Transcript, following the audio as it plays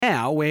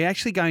now, we're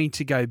actually going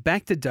to go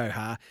back to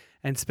Doha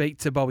and speak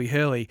to Bobby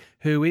Hurley,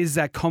 who is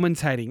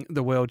commentating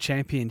the World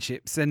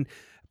Championships. And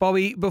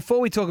Bobby,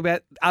 before we talk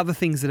about other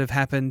things that have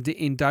happened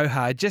in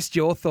Doha, just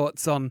your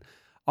thoughts on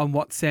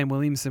what Sam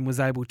Williamson was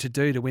able to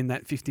do to win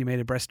that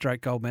 50-metre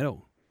breaststroke gold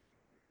medal.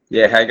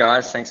 Yeah, hey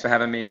guys, thanks for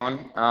having me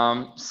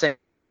on. Sam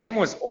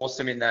was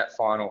awesome in that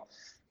final.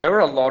 There were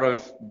a lot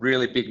of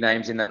really big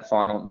names in that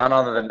final, none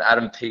other than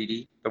Adam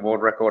Peaty, the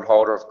world record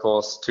holder, of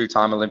course,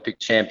 two-time Olympic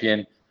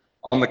champion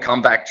on the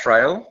comeback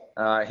trail.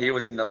 He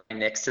was in the lane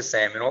next to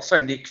Sam, and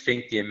also Nick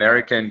Fink, the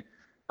American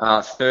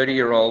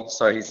 30-year-old,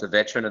 so he's the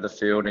veteran of the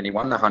field, and he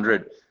won the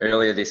 100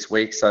 earlier this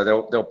week. So there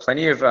were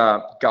plenty of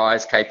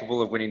guys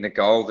capable of winning the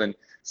gold, and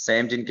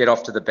Sam didn't get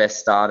off to the best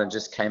start and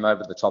just came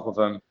over the top of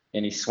them,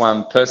 and he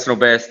swam personal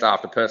best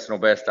after personal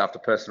best after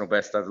personal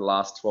best over the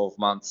last 12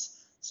 months.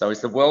 So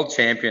he's the world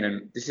champion,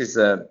 and this is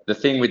the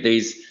thing with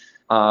these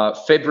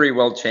February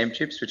World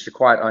Championships, which are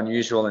quite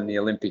unusual in the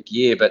Olympic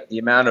year, but the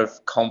amount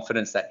of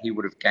confidence that he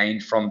would have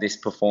gained from this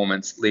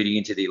performance leading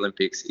into the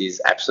Olympics is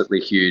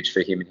absolutely huge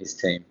for him and his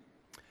team.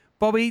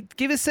 Bobby,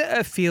 give us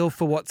a feel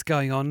for what's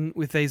going on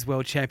with these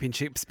World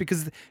Championships,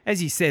 because,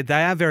 as you said,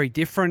 they are very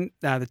different,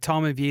 the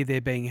time of year they're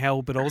being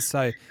held, but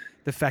also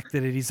the fact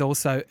that it is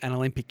also an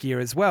Olympic year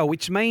as well,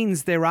 which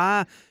means there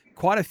are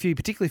quite a few,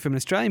 particularly from an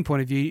Australian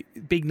point of view,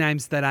 big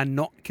names that are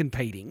not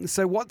competing.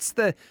 So what's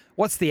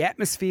the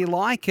atmosphere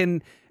like,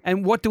 and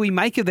what do we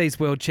make of these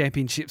World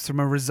Championships from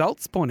a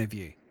results point of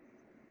view?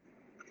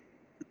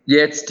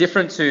 Yeah, it's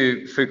different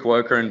to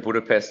Fukuoka and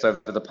Budapest over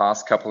the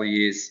past couple of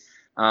years.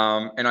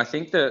 And I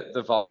think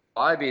the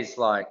vibe is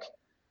like,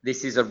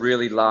 this is a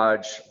really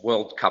large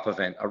World Cup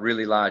event, a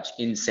really large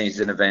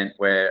in-season event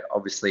where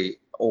obviously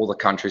all the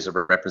countries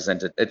are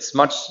represented. It's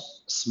much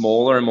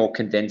smaller and more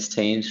condensed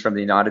teams from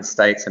the United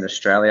States and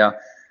Australia.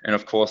 And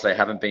of course, they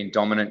haven't been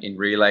dominant in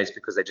relays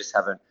because they just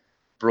haven't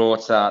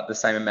brought the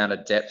same amount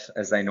of depth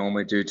as they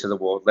normally do to the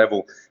world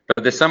level.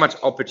 But there's so much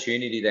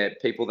opportunity there,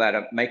 people that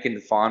are making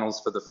the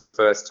finals for the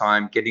first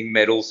time, getting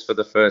medals for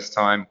the first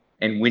time,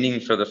 and winning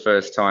for the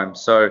first time.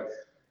 So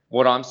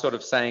what I'm sort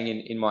of saying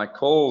in my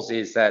calls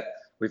is that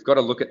we've got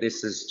to look at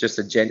this as just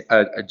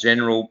a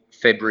general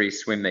February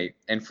swim meet.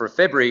 And for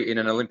February in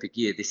an Olympic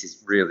year, this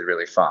is really,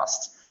 really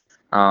fast.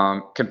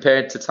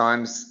 Compared to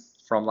times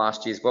from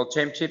last year's World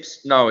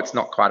Championships, no, it's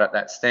not quite at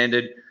that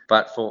standard.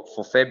 But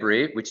for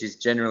February, which is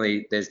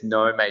generally, there's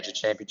no major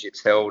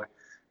championships held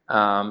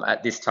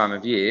at this time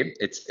of year,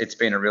 it's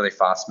been a really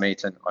fast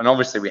meet. And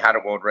obviously we had a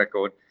world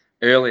record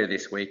earlier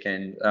this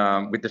weekend.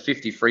 With the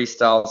 50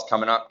 freestyles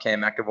coming up,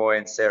 Cam McAvoy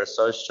and Sarah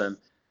Sostrom,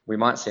 we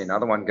might see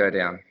another one go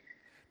down.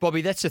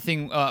 Bobby, that's the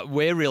thing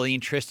we're really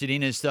interested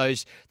in, is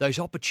those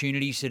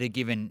opportunities that are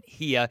given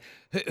here.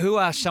 Who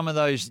are some of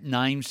those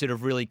names that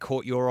have really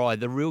caught your eye,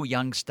 the real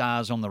young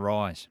stars on the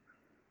rise?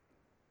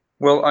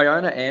 Well,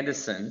 Iona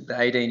Anderson, the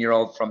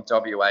 18-year-old from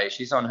WA,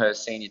 she's on her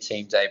senior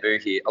team debut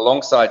here,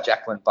 alongside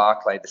Jacqueline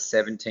Barclay, the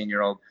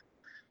 17-year-old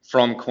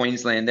from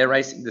Queensland. They're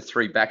racing the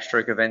 3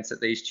 backstroke events at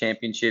these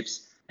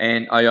championships,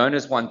 and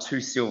Iona's won 2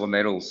 silver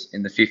medals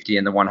in the 50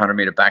 and the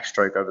 100-metre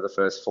backstroke over the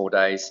first 4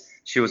 days.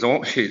 She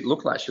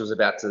looked like she was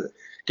about to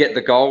get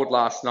the gold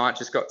last night,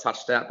 just got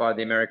touched out by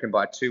the American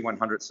by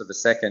 2/100ths of a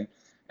second.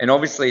 And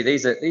obviously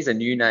these are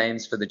new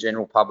names for the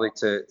general public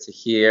to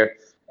hear.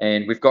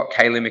 And we've got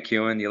Kaylee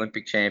McEwen, the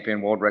Olympic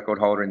champion, world record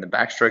holder in the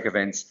backstroke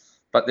events.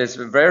 But there's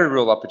a very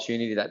real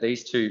opportunity that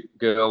these 2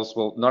 girls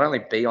will not only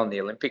be on the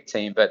Olympic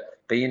team, but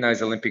be in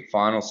those Olympic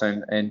finals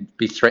and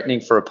be threatening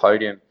for a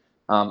podium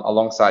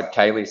alongside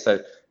Kaylee. So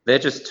they're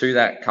just 2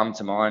 that come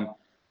to mind.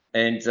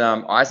 And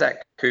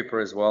Isaac Cooper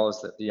as well,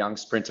 as the young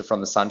sprinter from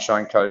the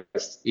Sunshine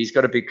Coast. He's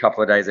got a big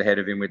couple of days ahead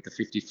of him with the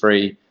 50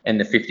 free and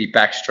the 50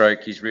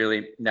 backstroke. He's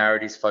really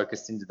narrowed his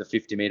focus into the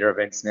 50-metre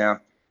events now.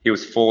 He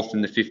was 4th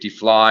in the 50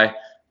 fly.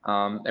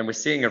 And we're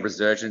seeing a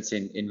resurgence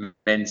in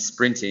men's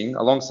sprinting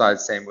alongside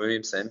Sam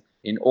Williamson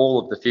in all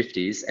of the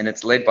 50s. And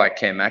it's led by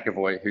Cam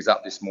McAvoy, who's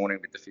up this morning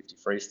with the 50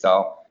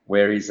 freestyle,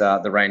 where he's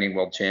the reigning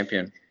world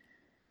champion.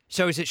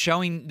 So is it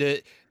showing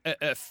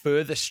a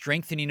further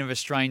strengthening of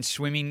Australian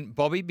swimming,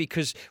 Bobby?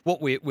 Because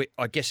what we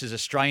I guess as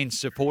Australian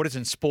supporters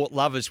and sport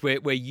lovers,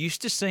 we're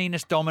used to seeing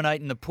us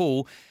dominating the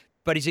pool,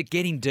 but is it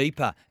getting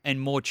deeper and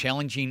more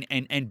challenging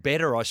and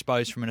better, I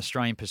suppose, from an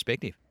Australian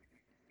perspective?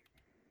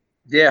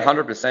 Yeah,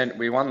 100%.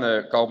 We won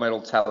the gold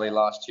medal tally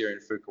last year in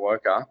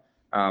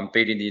Fukuoka,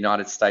 beating the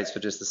United States for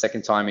just the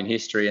second time in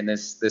history. And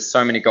there's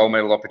so many gold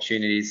medal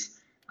opportunities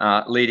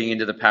leading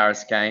into the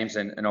Paris Games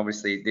and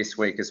obviously this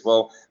week as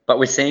well. But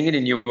we're seeing it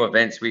in new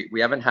events. We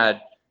haven't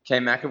had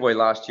Cam McAvoy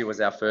last year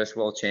was our first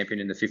world champion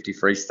in the 50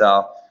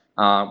 freestyle.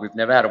 We've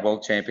never had a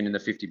world champion in the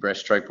 50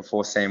 breaststroke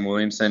before Sam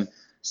Williamson.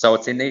 So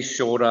it's in these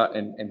shorter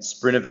and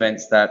sprint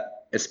events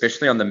that,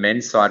 especially on the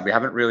men's side, we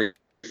haven't really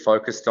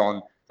focused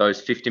on those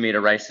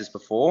 50-metre races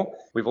before.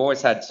 We've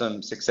always had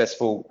some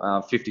successful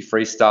 50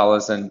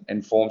 freestylers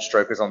and form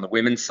strokers on the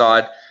women's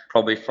side,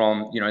 probably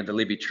from, the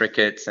Libby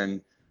Trickett's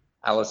and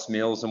Alice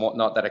Mills and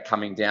whatnot that are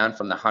coming down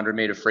from the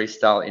 100-metre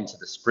freestyle into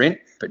the sprint.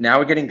 But now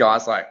we're getting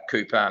guys like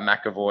Cooper,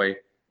 McAvoy,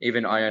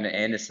 even Iona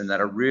Anderson,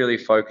 that are really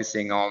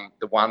focusing on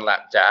the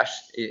one-lap dash.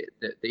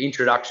 The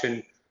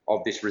introduction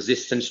of this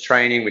resistance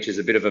training, which is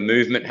a bit of a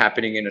movement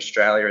happening in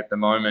Australia at the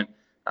moment,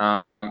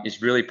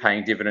 is really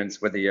paying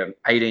dividends. Whether you're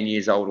 18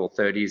 years old or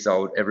 30 years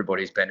old,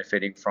 everybody's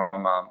benefiting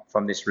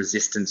from this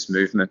resistance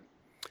movement.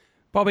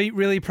 Bobby,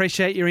 really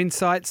appreciate your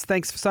insights.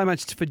 Thanks so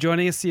much for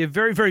joining us. You're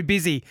very, very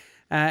busy,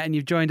 and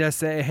you've joined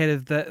us ahead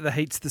of the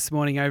heats this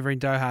morning over in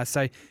Doha.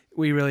 So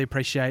we really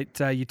appreciate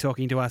you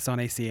talking to us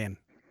on SEN.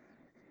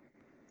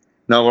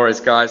 No worries,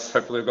 guys.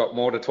 Hopefully we've got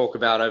more to talk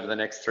about over the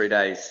next 3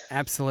 days.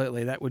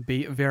 Absolutely. That would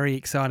be very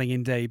exciting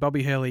indeed.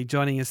 Bobby Hurley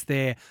joining us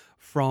there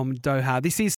from Doha. This is